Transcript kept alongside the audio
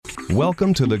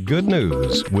Welcome to the Good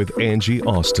News with Angie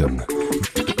Austin.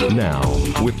 Now,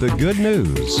 with the good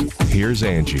news, here's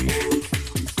Angie.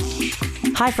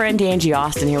 Hi, friend. Angie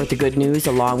Austin here with the good news,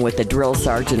 along with the drill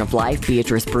sergeant of life,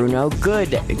 Beatrice Bruno,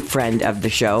 good friend of the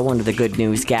show, one of the good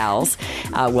news gals.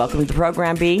 Welcome to the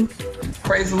program, B.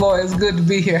 Praise the Lord. It's good to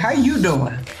be here. How you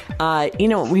doing?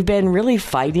 We've been really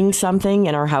fighting something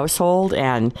in our household,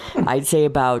 and I'd say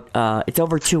about, it's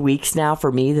over 2 weeks now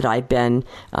for me that I've been,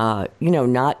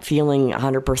 not feeling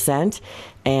 100%.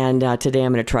 And today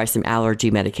I'm going to try some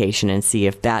allergy medication and see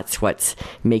if that's what's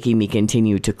making me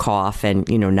continue to cough and,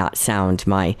 not sound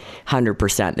my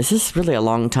 100%. This is really a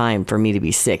long time for me to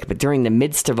be sick. But during the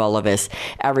midst of all of this,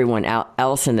 everyone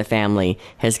else in the family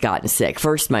has gotten sick.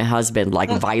 First, my husband,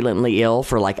 violently ill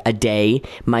for a day.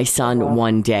 My son,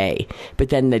 1 day. But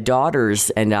then the daughters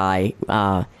and I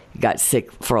got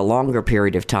sick for a longer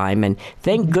period of time, and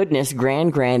thank goodness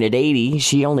Grand at 80,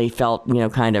 she only felt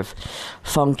kind of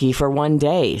funky for 1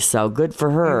 day, so good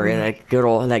for her. And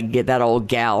that old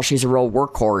gal, she's a real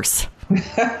workhorse.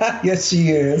 Yes she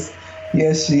is.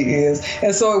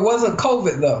 And so it wasn't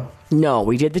COVID though. No,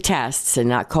 we did the tests and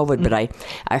not COVID, but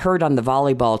I heard on the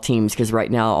volleyball teams, because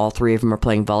right now all three of them are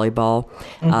playing volleyball,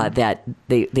 that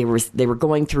they were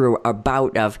going through a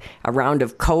round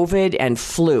of COVID and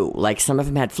flu. Like some of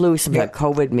them had flu, some had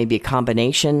COVID, maybe a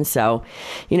combination. So,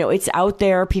 it's out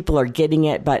there. People are getting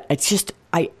it, but it's just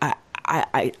I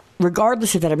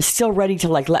regardless of that, I'm still ready to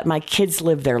let my kids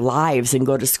live their lives and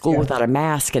go to school without a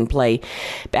mask and play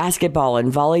basketball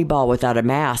and volleyball without a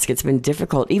mask. It's been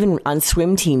difficult. Even on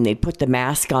swim team, they'd put the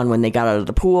mask on when they got out of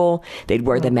the pool. They'd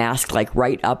wear the mask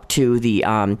right up to the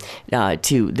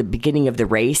beginning of the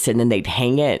race, and then they'd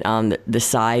hang it on the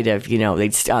side of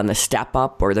they'd on the step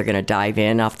up where they're going to dive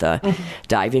in off the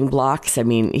diving blocks. I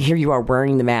mean, here you are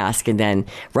wearing the mask, and then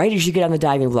right as you get on the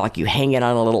diving block, you hang it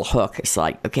on a little hook. It's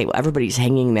like, okay, well, everybody's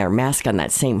hanging their mask on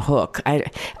that same hook.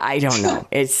 I don't know.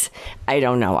 I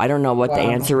don't know. I don't know what the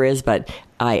answer is, but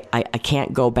I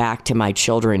can't go back to my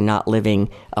children not living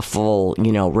a full,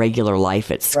 regular life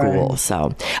at school. Right.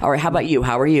 So, all right. How about you?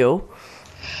 How are you?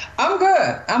 I'm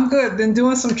good. Been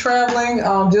doing some traveling.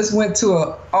 Just went to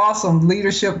an awesome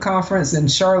leadership conference in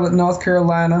Charlotte, North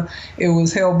Carolina. It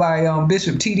was held by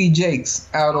Bishop T.D. Jakes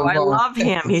out of I love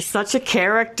him. He's such a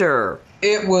character.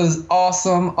 It was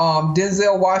awesome.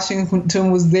 Denzel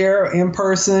Washington was there in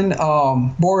person.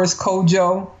 Boris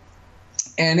Kojo.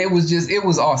 And it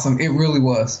was awesome. It really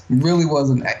was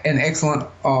an excellent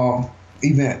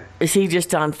event. Is he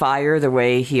just on fire the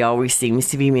way he always seems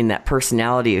to be? I mean, that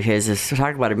personality of his is,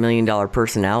 talk about $1 million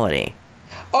personality.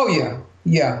 Oh, yeah.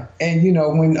 Yeah. And,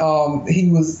 when he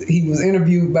was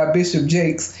interviewed by Bishop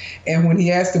Jakes, and when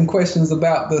he asked him questions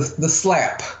about the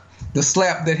slap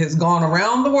that has gone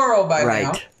around the world by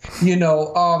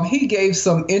now, he gave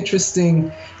some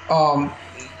interesting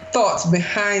thoughts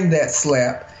behind that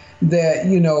slap that,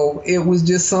 it was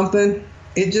just something,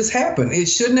 it just happened. It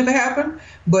shouldn't have happened,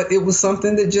 but it was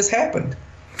something that just happened.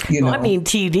 Well, I mean,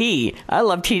 TD, I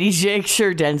love TD Jakes.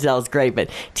 Sure, Denzel's great, but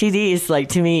TD is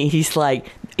to me,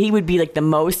 he would be the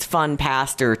most fun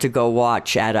pastor to go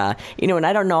watch at and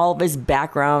I don't know all of his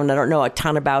background. I don't know a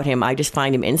ton about him. I just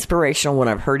find him inspirational when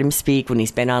I've heard him speak, when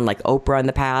he's been on Oprah in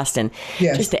the past, and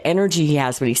just the energy he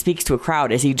has when he speaks to a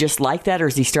crowd. Is he just like that, or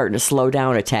is he starting to slow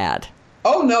down a tad?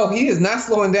 Oh, no, he is not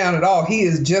slowing down at all. He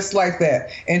is just like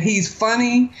that. And he's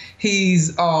funny.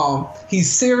 He's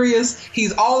serious.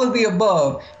 He's all of the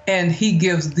above. And he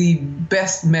gives the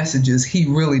best messages. He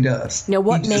really does. Now,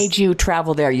 what made you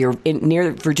travel there? You're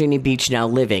near Virginia Beach now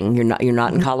living. You're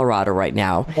not in Colorado right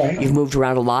now. Right. You've moved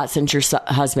around a lot since your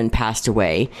husband passed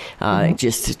away.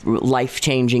 Just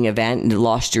life-changing event, and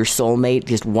lost your soulmate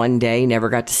just 1 day, never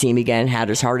got to see him again, had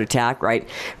his heart attack, right?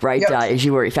 Yep. As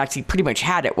you were, in fact, he pretty much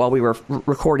had it while we were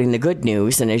recording the good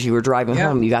news. And as you were driving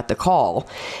home, you got the call.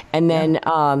 And then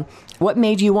what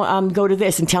made you go to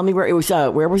this? And tell me where it was.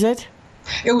 Where was it?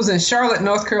 It was in Charlotte,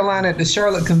 North Carolina, at the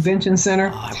Charlotte Convention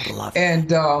Center. Oh, I love it.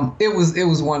 And it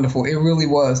was wonderful. It really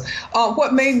was.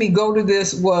 What made me go to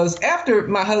this was after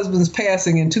my husband's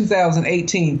passing in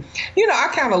 2018, I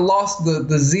kind of lost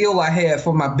the zeal I had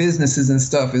for my businesses and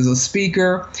stuff as a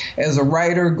speaker, as a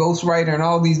writer, ghostwriter, and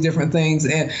all these different things.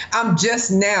 And I'm just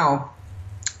now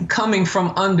coming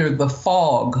from under the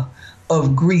fog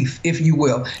of grief, if you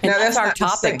will. And now, that's our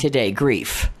topic today,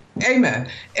 grief. Amen.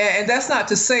 And that's not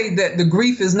to say that the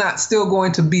grief is not still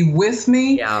going to be with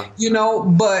me,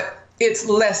 but it's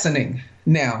lessening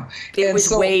now. It was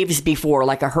waves before,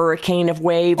 like a hurricane of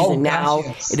waves, and now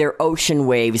they're ocean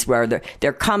waves where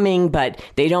they're coming, but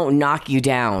they don't knock you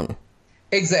down.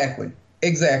 Exactly.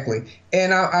 Exactly.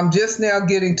 And I'm just now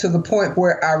getting to the point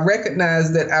where I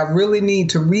recognize that I really need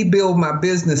to rebuild my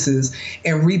businesses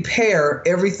and repair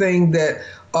everything that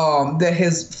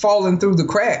has fallen through the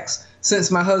cracks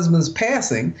since my husband's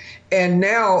passing. And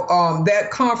now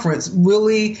that conference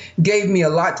really gave me a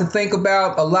lot to think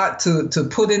about, a lot to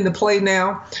put into play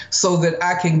now so that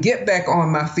I can get back on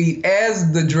my feet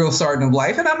as the drill sergeant of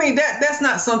life. And I mean, that's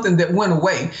not something that went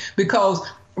away, because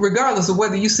regardless of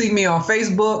whether you see me on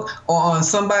Facebook or on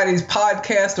somebody's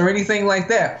podcast or anything like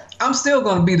that, I'm still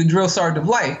going to be the drill sergeant of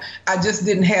life. I just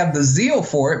didn't have the zeal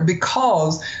for it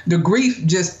because the grief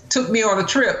just took me on a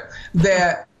trip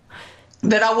that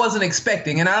I wasn't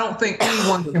expecting. And I don't think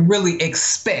anyone can really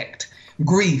expect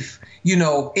grief, in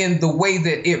the way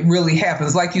that it really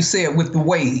happens. Like you said, with the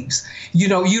waves, you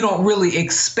don't really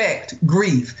expect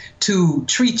grief to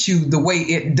treat you the way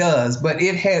it does, but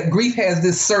grief has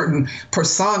this certain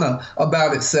persona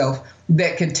about itself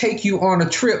that can take you on a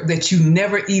trip that you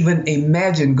never even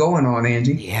imagined going on,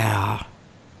 Angie. Yeah.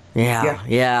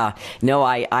 No,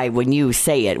 I when you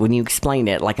say it, when you explain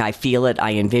it, like I feel it,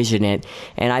 I envision it,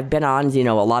 and I've been on,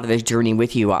 a lot of this journey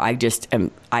with you. I just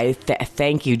I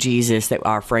thank you, Jesus, that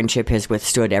our friendship has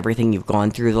withstood everything you've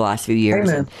gone through the last few years.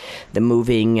 Amen. And the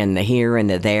moving and the here and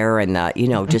the there and the,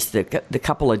 just the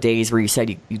couple of days where you said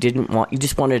you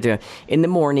just wanted to, in the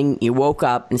morning, you woke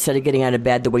up, instead of getting out of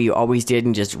bed the way you always did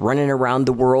and just running around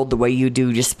the world the way you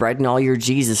do, just spreading all your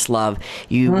Jesus love,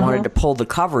 you wanted to pull the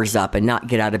covers up and not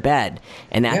get out of bed.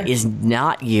 And that is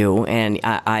not you. And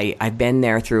I've been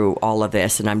there through all of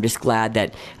this, and I'm just glad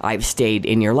that I've stayed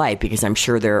in your life, because I'm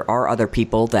sure there are other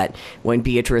people that when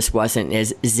Beatrice wasn't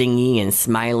as zingy and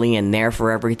smiley and there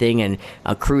for everything and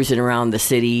cruising around the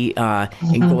city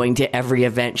and going to every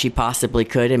event she possibly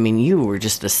could. I mean, you were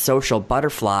just the social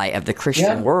butterfly of the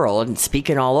Christian world and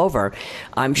speaking all over.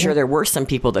 I'm sure there were some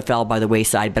people that fell by the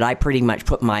wayside, but I pretty much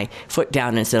put my foot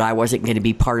down and said I wasn't going to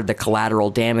be part of the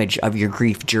collateral damage of your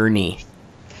grief journey.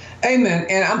 Amen.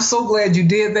 And I'm so glad you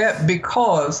did that,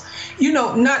 because,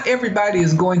 not everybody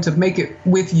is going to make it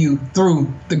with you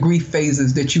through the grief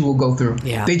phases that you will go through.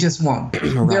 Yeah. They just won't.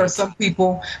 Right. There are some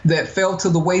people that fell to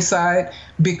the wayside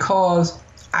because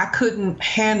I couldn't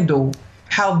handle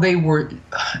how they were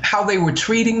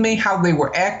treating me, how they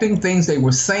were acting, things they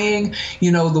were saying.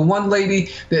 The one lady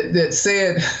that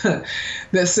said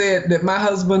that my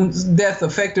husband's death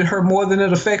affected her more than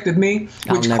it affected me, which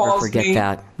I'll never caused forget me,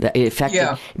 that. It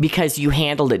affected because you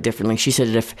handled it differently. She said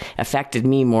it affected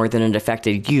me more than it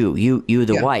affected you,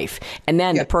 the wife. And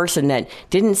then the person that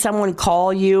didn't someone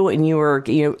call you and you were,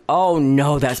 oh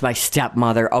no, that's my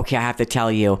stepmother. Okay, I have to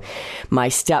tell you, my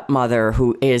stepmother,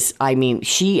 who is,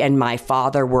 she and my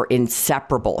father were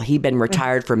inseparable. He'd been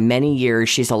retired for many years.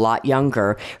 She's a lot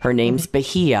younger. Her name's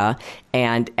Bahia.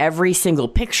 And every single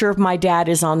picture of my dad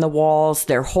is on the walls.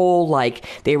 Their whole,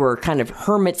 they were kind of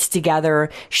hermits together.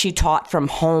 She taught from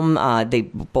home. They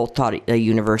both taught at a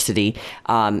university,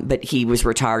 but he was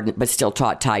retired, but still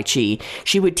taught Tai Chi.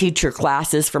 She would teach her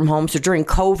classes from home. So during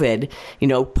COVID,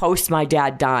 post my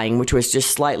dad dying, which was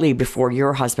just slightly before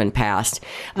your husband passed,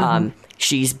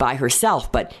 she's by herself,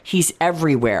 but he's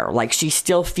everywhere. She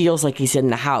still feels like he's in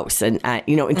the house. And,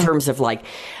 in terms of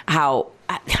how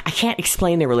I can't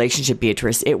explain the relationship,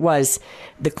 Beatrice. It was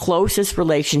the closest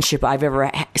relationship I've ever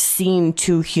seen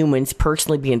two humans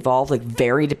personally be involved,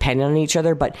 very dependent on each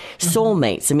other, but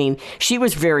soulmates. She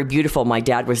was very beautiful. My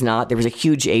dad was not. There was a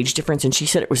huge age difference. And she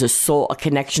said it was a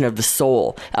connection of the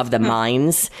soul, of the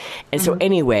minds. And so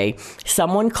anyway,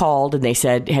 someone called and they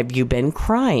said, have you been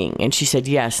crying? And she said,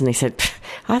 yes. And they said,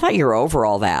 I thought you were over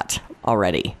all that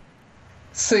already.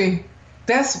 See,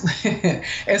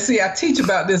 I teach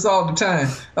about this all the time.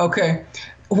 Okay.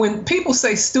 When people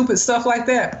say stupid stuff like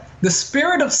that, the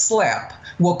spirit of slap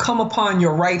will come upon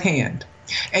your right hand,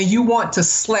 and you want to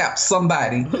slap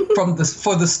somebody for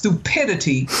the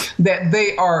stupidity that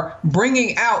they are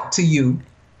bringing out to you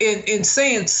in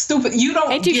saying stupid. You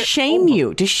don't and to shame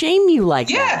you like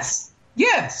that.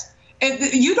 Yes.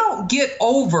 And you don't get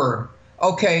over,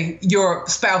 your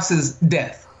spouse's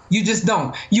death. You just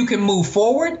don't. You can move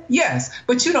forward, yes,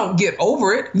 but you don't get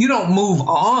over it. You don't move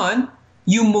on.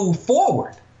 You move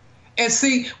forward. And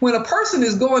see, when a person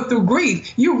is going through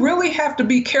grief, you really have to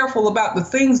be careful about the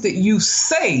things that you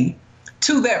say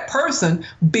to that person,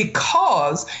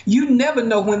 because you never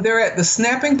know when they're at the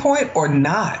snapping point or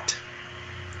not.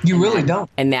 You really don't.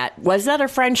 And was that a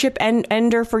friendship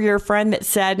ender for your friend that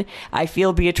said, I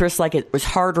feel, Beatrice, like it was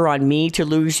harder on me to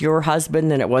lose your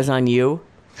husband than it was on you?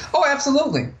 Oh,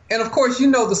 absolutely. And of course,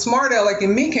 the smart aleck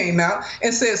in me came out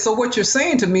and said, so what you're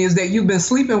saying to me is that you've been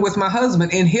sleeping with my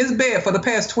husband in his bed for the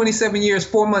past 27 years,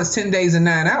 4 months, 10 days, and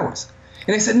 9 hours.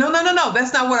 And they said, no,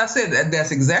 that's not what I said.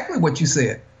 That's exactly what you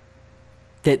said.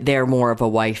 That they're more of a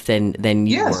wife than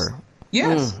you were.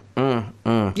 Yes.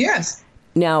 Yes.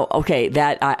 Now, okay,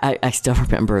 that I still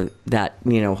remember that,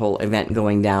 whole event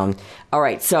going down. All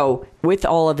right. So with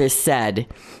all of this said,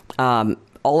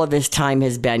 all of this time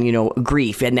has been,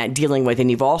 grief and that dealing with, and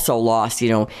you've also lost,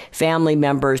 family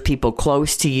members, people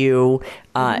close to you,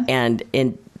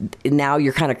 and now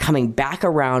you're kind of coming back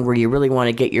around where you really want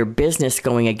to get your business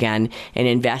going again and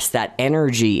invest that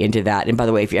energy into that. And by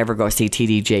the way, if you ever go see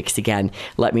TD Jakes again,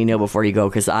 let me know before you go,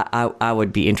 because I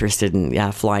would be interested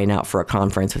in flying out for a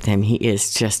conference with him. He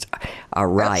is just a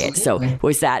riot.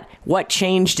 Absolutely. So what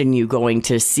changed in you going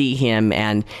to see him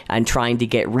and trying to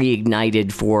get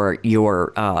reignited for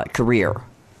your career?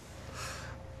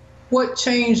 What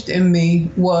changed in me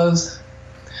was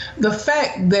the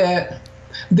fact that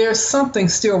there's something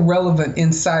still relevant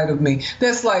inside of me.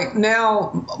 That's like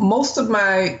now most of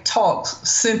my talks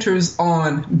centers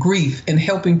on grief and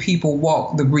helping people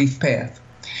walk the grief path,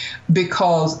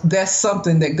 because that's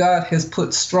something that God has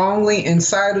put strongly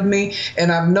inside of me.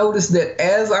 And I've noticed that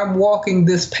as I'm walking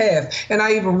this path, and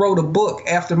I even wrote a book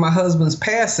after my husband's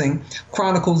passing,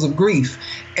 Chronicles of Grief.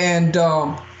 And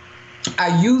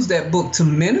I use that book to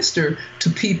minister to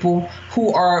people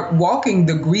who are walking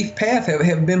the grief path,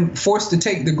 have been forced to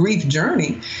take the grief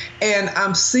journey. And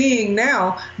I'm seeing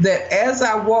now that as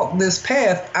I walk this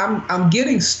path, I'm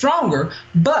getting stronger,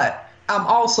 but I'm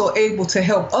also able to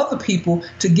help other people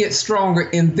to get stronger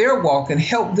in their walk and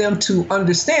help them to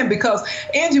understand. Because,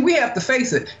 Angie, we have to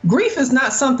face it. Grief is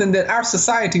not something that our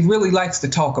society really likes to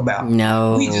talk about.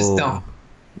 No. We just don't,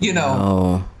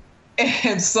 No.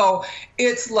 And so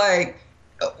it's like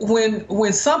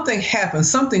when something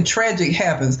happens, something tragic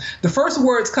happens, the first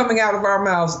words coming out of our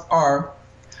mouths are,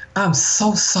 "I'm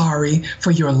so sorry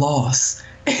for your loss."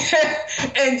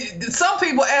 And some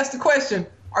people ask the question,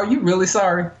 are you really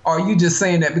sorry? Or are you just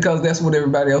saying that because that's what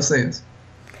everybody else says?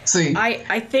 See,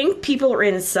 I think people are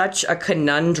in such a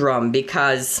conundrum,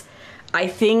 because I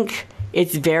think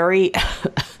it's very,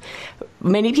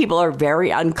 many people are very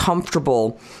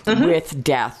uncomfortable with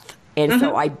death. And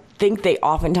so I think they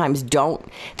oftentimes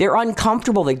they're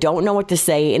uncomfortable. They don't know what to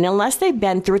say. And unless they've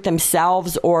been through it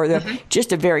themselves, or they're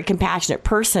just a very compassionate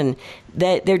person,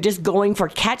 that they're just going for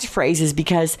catchphrases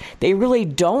because they really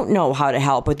don't know how to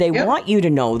help, but they want you to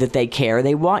know that they care.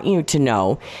 They want you to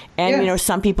know. And,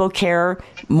 some people care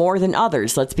more than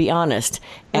others, let's be honest.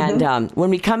 And when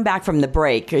we come back from the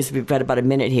break, because we've got about a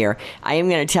minute here, I am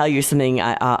going to tell you something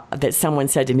that someone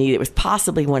said to me that was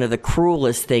possibly one of the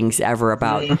cruelest things ever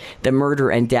about the murder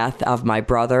and death of my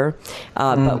brother.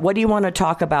 But what do you want to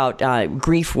talk about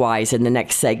grief-wise in the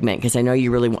next segment? Because I know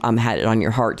you really had it on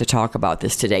your heart to talk about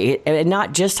this today. And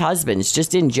not just husbands,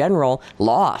 just in general,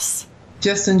 loss.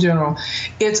 Just in general,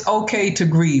 it's okay to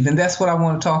grieve. And that's what I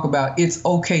want to talk about. It's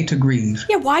okay to grieve.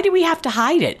 Yeah, why do we have to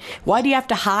hide it? Why do you have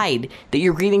to hide that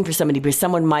you're grieving for somebody because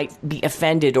someone might be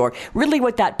offended? Or really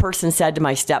what that person said to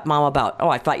my stepmom about,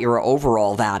 I thought you were over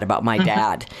all that about my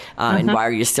dad. And why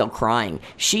are you still crying?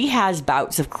 She has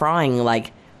bouts of crying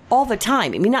like all the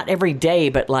time. I mean, not every day,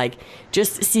 but like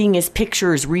just seeing his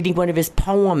pictures, reading one of his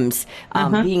poems,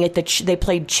 being at they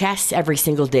played chess every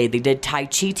single day. They did Tai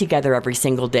Chi together every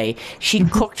single day. She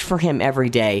cooked for him every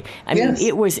day. I mean,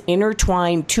 it was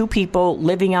intertwined, two people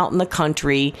living out in the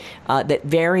country that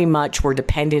very much were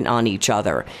dependent on each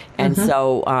other. And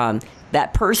so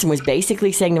that person was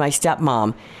basically saying to my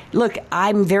stepmom, look,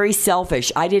 I'm very selfish.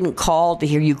 I didn't call to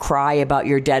hear you cry about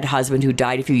your dead husband who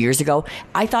died a few years ago.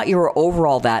 I thought you were over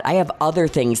all that. I have other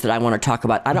things that I want to talk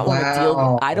about. I don't want to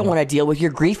deal. I don't want to deal with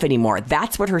your grief anymore.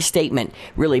 That's what her statement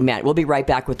really meant. We'll be right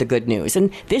back with the good news.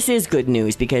 And this is good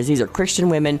news because these are Christian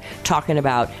women talking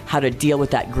about how to deal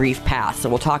with that grief path. So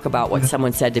we'll talk about what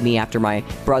someone said to me after my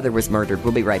brother was murdered.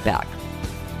 We'll be right back.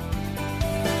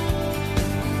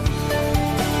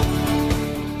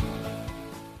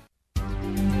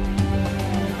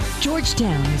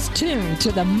 Georgetown is tuned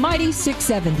to the mighty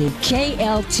 670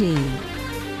 KLT.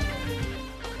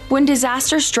 When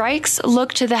disaster strikes,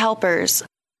 look to the helpers.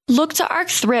 Look to Arc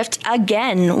Thrift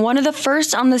again, one of the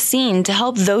first on the scene to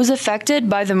help those affected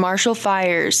by the Marshall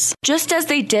fires. Just as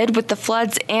they did with the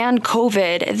floods and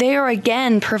COVID, they are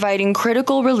again providing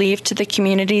critical relief to the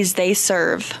communities they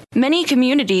serve. Many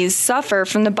communities suffer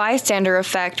from the bystander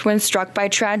effect when struck by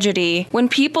tragedy, when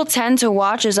people tend to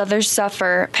watch as others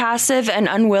suffer, passive and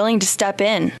unwilling to step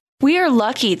in. We are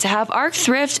lucky to have Arc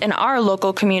Thrift in our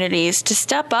local communities to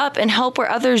step up and help where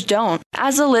others don't.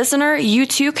 As a listener, you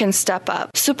too can step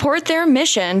up. Support their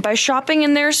mission by shopping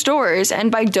in their stores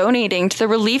and by donating to the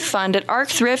relief fund at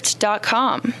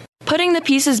arcthrift.com. Putting the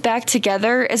pieces back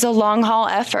together is a long-haul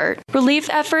effort. Relief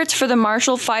efforts for the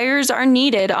Marshall fires are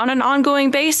needed on an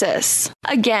ongoing basis.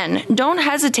 Again, don't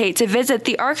hesitate to visit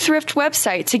the Ark Thrift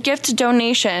website to gift a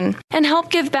donation and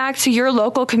help give back to your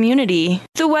local community.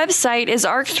 The website is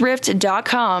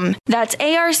arcthrift.com. That's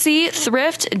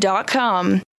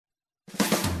arcthrift.com.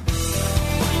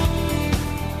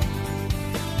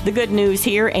 The good news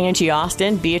here, Angie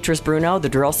Austin, Beatrice Bruno, the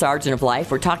drill sergeant of life.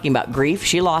 We're talking about grief.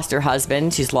 She lost her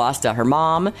husband. She's lost her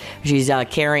mom. She's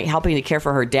helping to care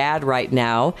for her dad right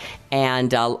now,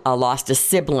 and lost a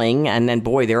sibling. And then,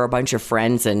 boy, there are a bunch of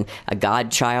friends and a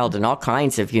godchild and all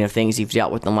kinds of things you've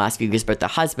dealt with in the last few years. But the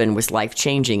husband was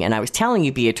life-changing. And I was telling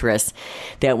you, Beatrice,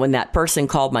 that when that person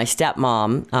called my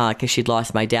stepmom, because she'd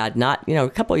lost my dad a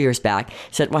couple of years back,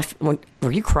 said,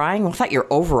 were you crying? Well, I thought you're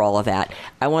over all of that.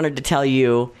 I wanted to tell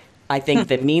you, I think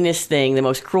the meanest thing, the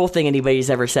most cruel thing anybody's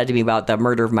ever said to me about the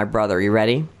murder of my brother. You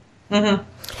ready? Mm-hmm.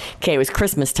 Okay, it was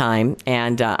Christmas time,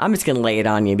 and I'm just going to lay it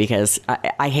on you because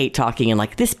I hate talking in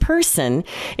like this person.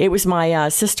 It was my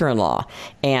sister-in-law,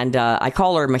 and I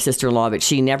call her my sister-in-law, but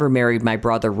she never married my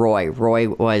brother, Roy. Roy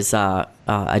was a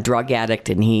drug addict,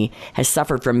 and he has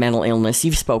suffered from mental illness.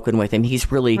 You've spoken with him.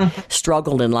 He's really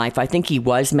struggled in life. I think he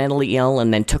was mentally ill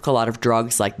and then took a lot of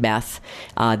drugs like meth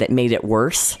that made it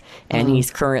worse. And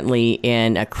he's currently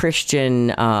in a Christian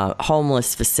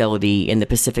homeless facility in the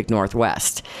Pacific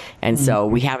Northwest. And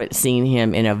so we haven't seen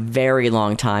him in a very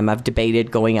long time. I've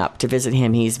debated going up to visit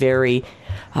him. He's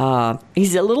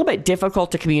he's a little bit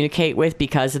difficult to communicate with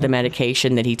because of the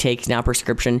medication that he takes now,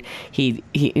 prescription. He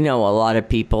a lot of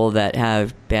people that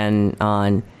have been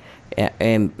on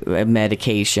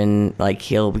medication, like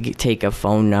he'll take a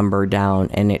phone number down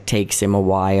and it takes him a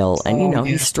while, and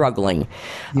he's struggling.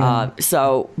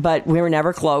 But we were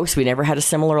never close. We never had a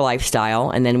similar lifestyle.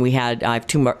 And then I have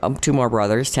two more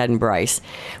brothers, Ted and Bryce.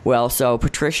 Well, so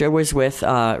Patricia was with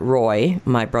Roy,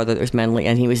 my brother that was mentally,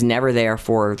 and he was never there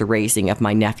for the raising of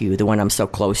my nephew, the one I'm so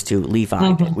close to,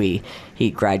 Levi. He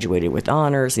graduated with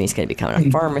honors, and he's going to become a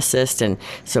pharmacist, and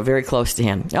so very close to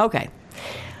him. Okay.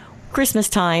 Christmas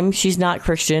time, she's not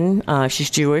Christian. She's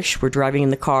Jewish. We're driving in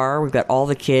the car. We've got all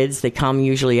the kids. They come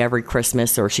usually every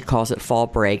Christmas, or she calls it fall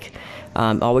break.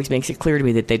 Always makes it clear to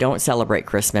me that they don't celebrate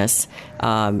Christmas.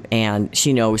 And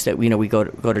she knows that, we go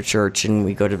to church and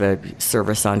we go to the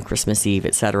service on Christmas Eve,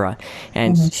 etc.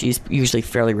 And she's usually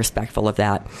fairly respectful of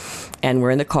that. And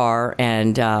we're in the car,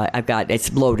 and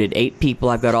it's loaded, 8 people.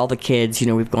 I've got all the kids.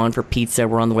 We've gone for pizza.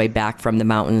 We're on the way back from the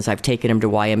mountains. I've taken them to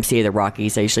YMCA, the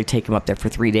Rockies. I usually take them up there for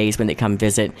 3 days when they come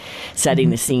visit, setting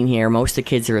the scene here. Most of the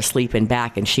kids are asleep in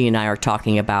back, and she and I are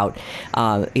talking about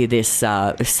this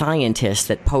scientist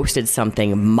that posted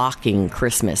something mocking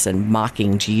Christmas and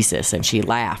mocking Jesus, and she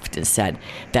laughed and said,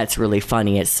 "That's really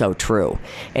funny. It's so true."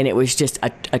 And it was just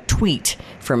a tweet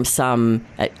from some,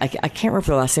 I can't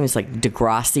remember the last name, it's like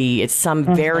Degrassi. It's some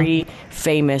very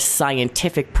famous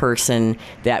scientific person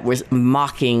that was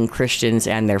mocking Christians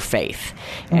and their faith.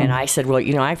 And I said, well,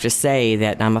 I have to say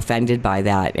that I'm offended by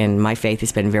that, and my faith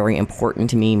has been very important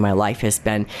to me. My life has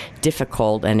been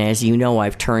difficult, and as you know,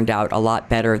 I've turned out a lot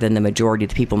better than the majority of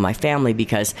the people in my family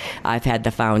because I've had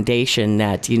the foundation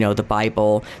that, the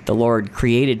Bible, the Lord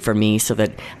created for me so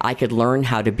that I could learn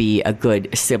how to be a good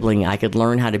sibling. I could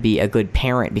learn how to be a good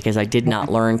parent because I did not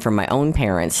learn from my own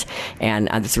parents, and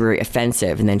it's very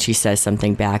offensive. And then she says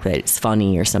something back that it's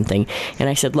funny or something. And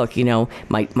I said, look,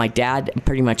 my dad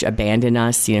pretty much abandoned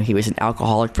us. He was an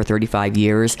alcoholic for 35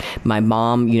 years. My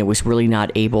mom, was really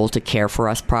not able to care for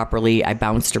us properly. I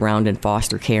bounced around in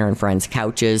foster care and friends'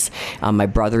 couches. My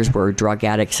brothers were drug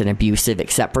addicts and abusive,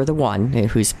 except for the one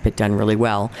who's done really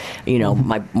well.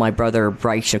 My brother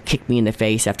Bryce kicked me in the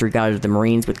face after he got out of the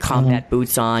Marines with combat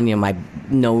boots on. My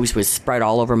nose was spread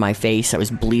all over my face. I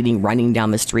was bleeding, running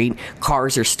down the street.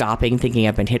 Cars are stopping, thinking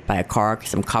I've been hit by a car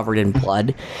because I'm covered in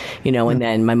blood. And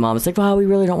then my mom was like, well, we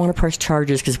really don't want to press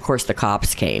charges because, of course, the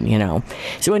cops came,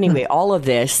 So anyway, all of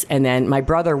this. And then my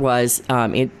brother was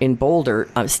in Boulder,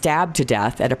 stabbed to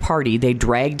death at a party. They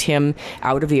dragged him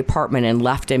out of the apartment and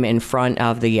left him in front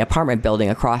of the apartment building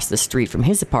across the street from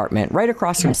his apartment, right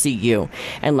across from CU,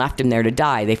 and left him there to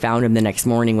die. They found him the next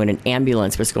morning when an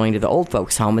ambulance was going to the old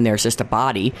folks' home, and there's just a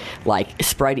body, like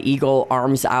spread eagle,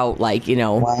 arms out, like,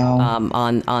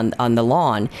 on the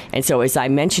lawn. And so as I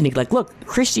mentioned, like, look,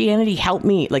 Christianity helped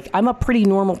me. Like, I'm a pretty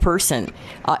normal person.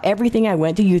 Everything I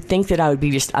went through, you'd think that I would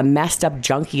be just a messed up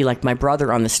junkie like my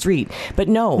brother on the street. But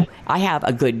no, I have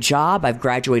a good job. I've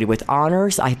graduated with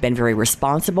honors. I've been very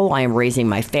responsible. I am raising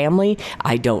my family.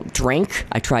 I don't drink.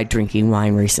 I tried drinking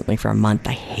wine recently for a month.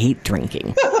 I hate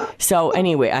drinking. So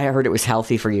anyway, I heard it was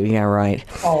healthy for you. Yeah, right.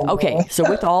 Oh, okay. So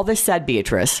with all this said,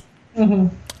 Beatrice,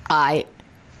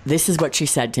 This is what she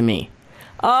said to me.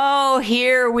 Oh,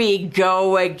 here we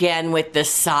go again with the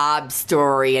sob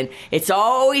story. And it's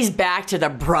always back to the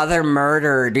brother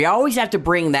murdered. You always have to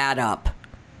bring that up.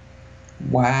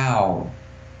 Wow.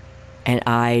 And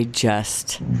I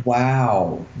just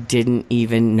Wow. didn't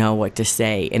even know what to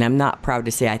say. And I'm not proud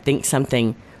to say I think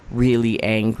something really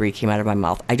angry came out of my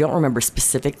mouth. I don't remember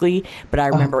specifically, but I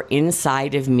remember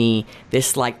inside of me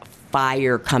this like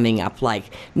fire coming up, like,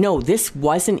 no, this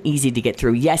wasn't easy to get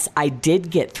through. Yes, I did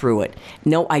get through it.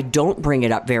 No, I don't bring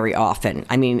it up very often.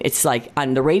 I mean, it's like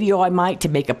on the radio I might to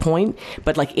make a point,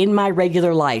 but like in my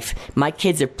regular life, my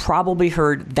kids have probably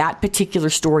heard that particular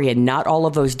story and not all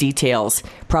of those details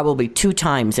probably 2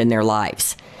 times in their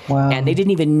lives. Wow. And they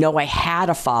didn't even know I had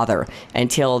a father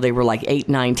until they were like 8,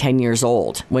 9, 10 years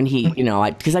old when he,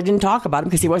 because I didn't talk about him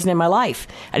because he wasn't in my life.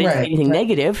 I didn't say anything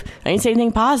negative. I didn't say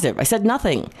anything positive. I said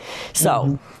nothing.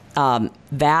 So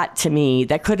that to me,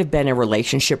 that could have been a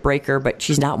relationship breaker, but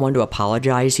she's not one to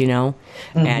apologize,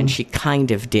 and she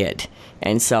kind of did.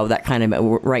 And so that kind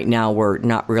of, right now, we're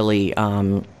not really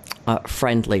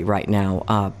friendly right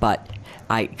now, but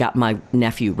I got my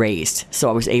nephew raised, so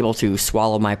I was able to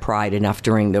swallow my pride enough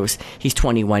during those. He's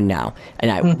 21 now,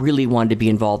 and I really wanted to be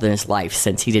involved in his life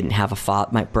since he didn't have a father.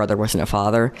 My brother wasn't a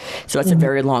father, so it's a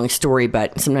very long story.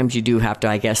 But sometimes you do have to,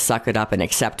 I guess, suck it up and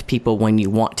accept people when you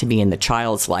want to be in the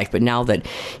child's life. But now that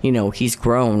he's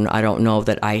grown, I don't know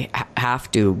that I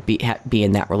have to be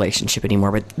in that relationship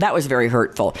anymore. But that was very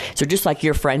hurtful. So just like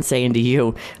your friend saying to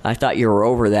you, "I thought you were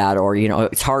over that," or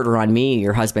it's harder on me,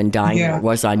 your husband dying, than it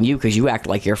was on you because you act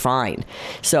like you're fine.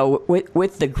 So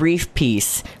with the grief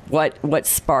piece, what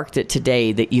sparked it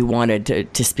today that you wanted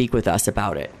to speak with us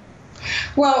about it?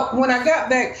 Well, when I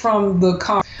got back from the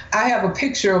conference, I have a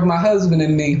picture of my husband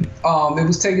and me. It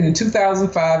was taken in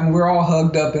 2005, and we're all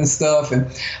hugged up and stuff. And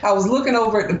I was looking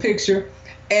over at the picture,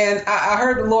 and I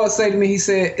heard the Lord say to me, he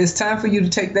said, "It's time for you to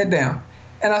take that down."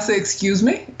 And I said, "Excuse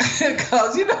me?"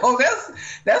 Because,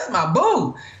 that's my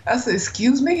boo. I said,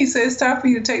 "Excuse me?" He said, "It's time for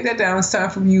you to take that down. It's time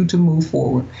for you to move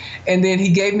forward." And then he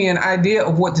gave me an idea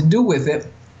of what to do with it.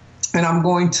 And I'm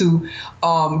going to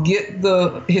get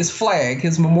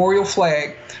his memorial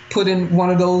flag, put in one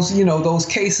of those, those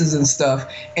cases and stuff.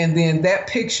 And then that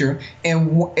picture,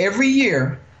 and every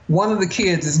year, one of the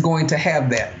kids is going to have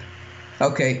that.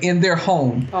 Okay, in their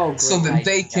home, so that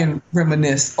they can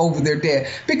reminisce over their dad.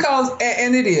 Because,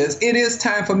 and it is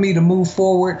time for me to move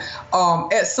forward.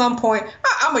 At some point,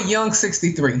 I'm a young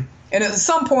 63. And at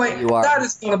some point, God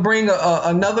is going to bring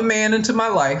another man into my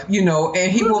life,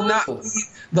 and he will not be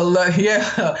the love.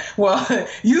 Yeah. Well,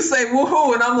 you say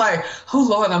woohoo, and I'm like, oh,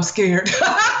 Lord, I'm scared.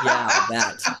 Yeah,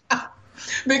 that.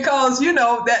 Because,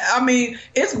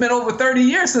 it's been over 30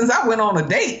 years since I went on a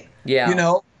date.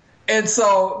 Yeah. And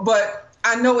so, but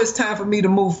I know it's time for me to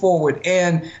move forward.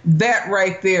 And that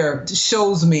right there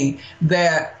shows me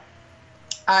that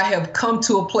I have come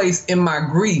to a place in my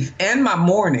grief and my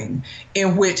mourning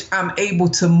in which I'm able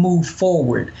to move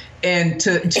forward and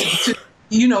to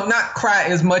not cry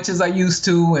as much as I used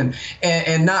to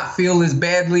and not feel as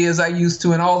badly as I used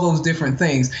to and all those different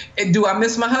things. And do I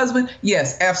miss my husband?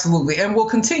 Yes, absolutely. And will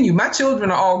continue. My children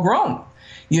are all grown,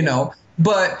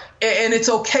 But, and it's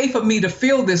okay for me to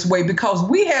feel this way because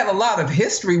we have a lot of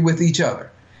history with each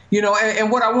other,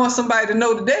 and what I want somebody to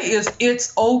know today is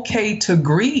it's okay to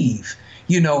grieve,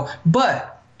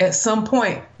 but at some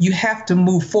point you have to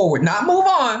move forward, not move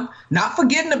on, not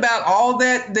forgetting about all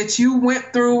that you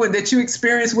went through and that you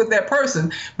experienced with that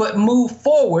person, but move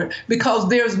forward because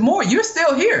there's more. You're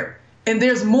still here and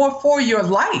there's more for your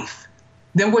life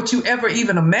than what you ever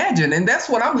even imagined. And that's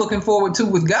what I'm looking forward to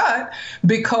with God,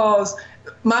 because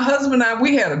my husband and I,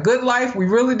 we had a good life. We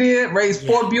really did. Raised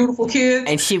 4 beautiful kids.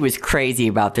 And she was crazy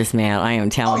about this man. I am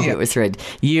telling you, it was red.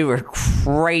 You were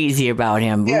crazy about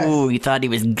him. Yes. Ooh, you thought he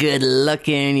was good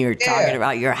looking. You were talking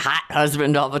about your hot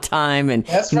husband all the time, and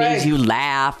he made you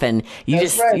laugh. And you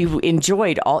you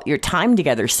enjoyed all your time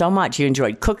together so much. You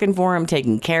enjoyed cooking for him,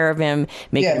 taking care of him,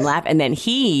 making him laugh. And then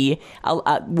he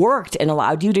worked and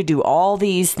allowed you to do all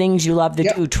these things you love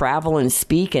to do, travel and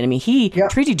speak. And he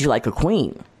treated you like a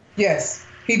queen. Yes,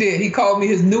 he did. He called me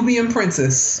his Nubian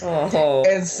princess. Oh.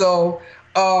 And so,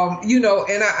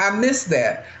 and I miss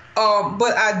that.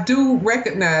 But I do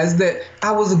recognize that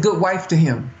I was a good wife to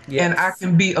him. Yes. And I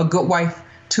can be a good wife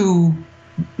to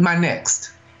my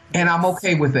next. And I'm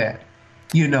okay with that,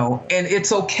 and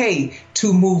it's okay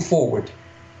to move forward.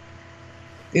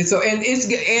 Angie,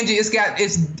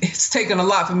 it's taken a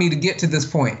lot for me to get to this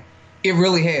point. It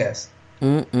really has.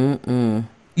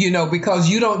 Because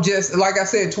you don't just, like I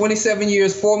said, 27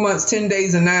 years, 4 months, 10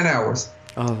 days, and 9 hours.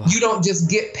 Oh. You don't just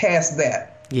get past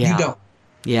that. Yeah. You don't.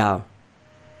 Yeah.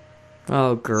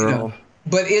 Oh, girl. You know?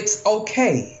 But it's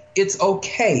okay. It's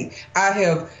okay. I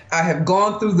have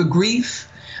gone through the grief.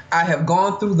 I have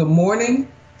gone through the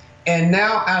mourning. And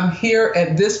now I'm here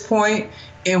at this point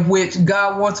in which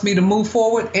God wants me to move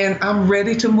forward, and I'm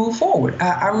ready to move forward.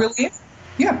 I really am.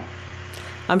 Yeah.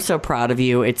 I'm so proud of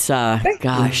you. It's,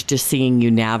 just seeing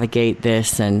you navigate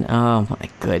this, and oh my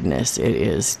goodness, it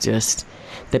is just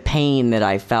the pain that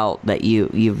I felt that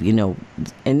you've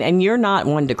and you're not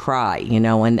one to cry, and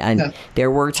no.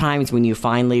 There were times when you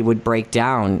finally would break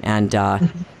down and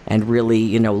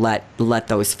really, let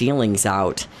those feelings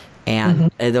out.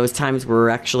 And those times were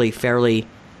actually fairly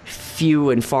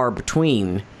few and far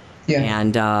between. Yeah.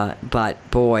 And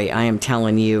but boy, I am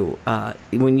telling you,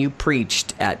 when you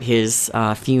preached at his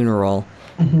funeral,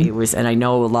 it was, and I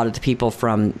know a lot of the people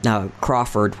from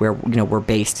Crawford, where we're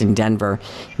based in Denver,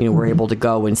 were able to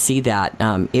go and see that.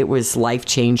 It was life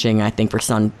changing, I think, for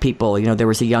some people. There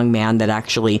was a young man that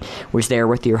actually was there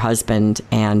with your husband,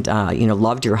 and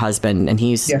loved your husband, and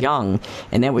he's young,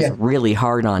 and that was really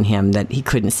hard on him that he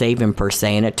couldn't save him per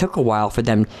se, and it took a while for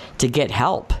them to get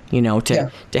help,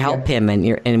 to help him,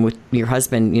 and with your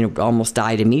husband, almost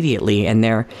died immediately, and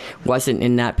there wasn't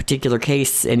in that particular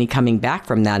case any coming back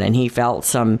from that, and he felt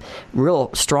some real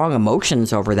strong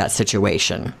emotions over that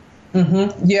situation.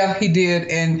 Yeah, he did.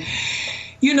 And,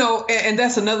 and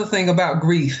that's another thing about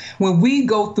grief. When we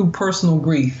go through personal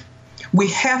grief, we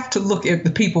have to look at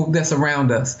the people that's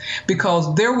around us,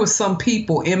 because there were some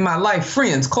people in my life,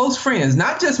 friends, close friends,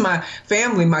 not just my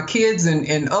family, my kids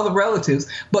and other relatives,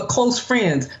 but close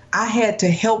friends. I had to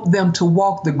help them to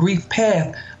walk the grief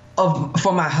path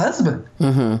for my husband.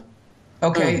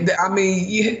 Okay. I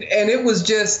mean, and it was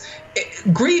just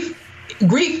grief,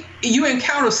 you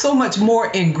encounter so much more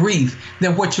in grief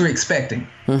than what you're expecting,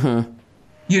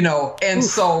 and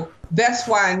so that's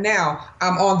why now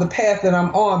I'm on the path that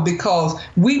I'm on, because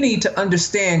we need to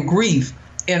understand grief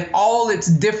in all its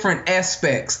different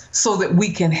aspects so that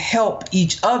we can help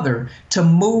each other to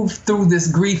move through this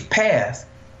grief path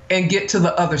and get to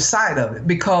the other side of it,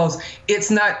 because it's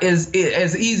not as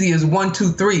easy as 1,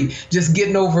 2, 3, just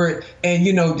getting over it. And,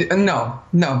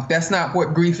 no, that's not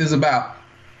what grief is about.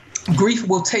 Grief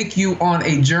will take you on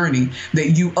a journey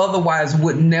that you otherwise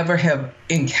would never have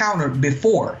encountered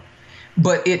before.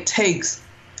 But it takes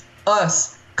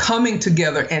us coming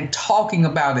together and talking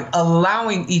about it,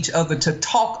 allowing each other to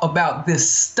talk about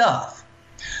this stuff,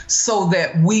 so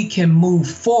that we can move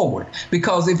forward.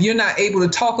 Because if you're not able to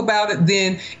talk about it,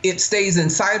 then it stays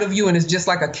inside of you, and it's just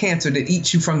like a cancer that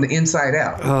eats you from the inside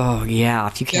out. Oh, yeah,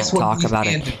 if you can't talk about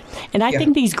it. And I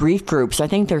think these grief groups, I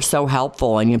think they're so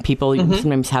helpful. And people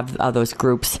sometimes have those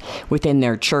groups within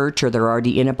their church, or they're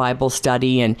already in a Bible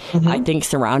study. And I think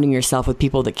surrounding yourself with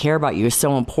people that care about you is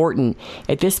so important.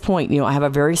 At this point, I have a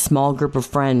very small group of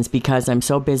friends because I'm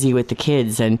so busy with the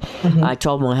kids. And I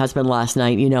told my husband last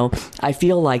night, I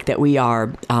feel like that we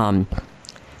are, you're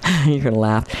going to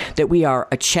laugh, that we are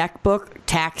a checkbook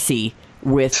taxi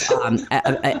with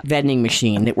a vending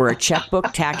machine, that we're a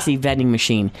checkbook taxi vending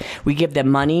machine. We give them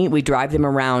money, we drive them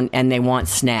around, and they want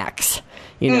snacks.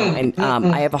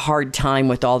 I have a hard time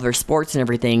with all their sports and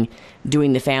everything,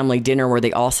 doing the family dinner where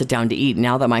they all sit down to eat.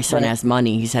 Now that my son has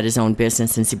money, he's had his own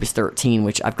business since he was 13,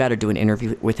 which I've got to do an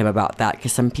interview with him about that,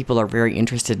 because some people are very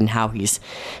interested in how he's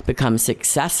become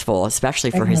successful, especially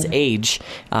for his age,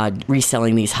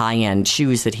 reselling these high-end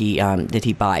shoes that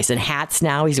he buys. And hats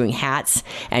now, he's doing hats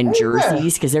and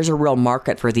jerseys, because there's a real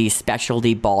market for these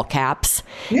specialty ball caps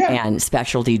and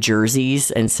specialty jerseys.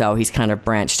 And so he's kind of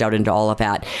branched out into all of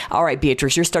that. All right,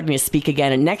 Beatrice, you're starting to speak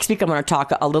again. And next week, I'm going to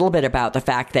talk a little bit about the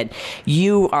fact that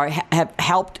you have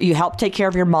helped take care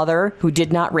of your mother, who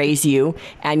did not raise you,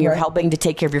 and you're helping to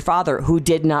take care of your father, who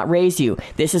did not raise you.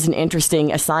 This is an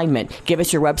interesting assignment. Give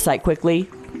us your website quickly.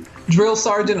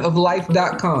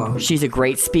 DrillSergeantOfLife.com. She's a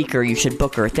great speaker. You should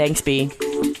book her. Thanks, B.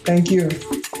 Thank you.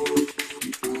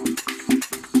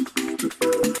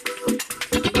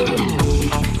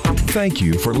 Thank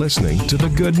you for listening to The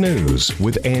Good News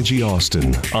with Angie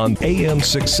Austin on AM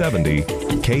 670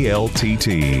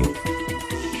 KLTT.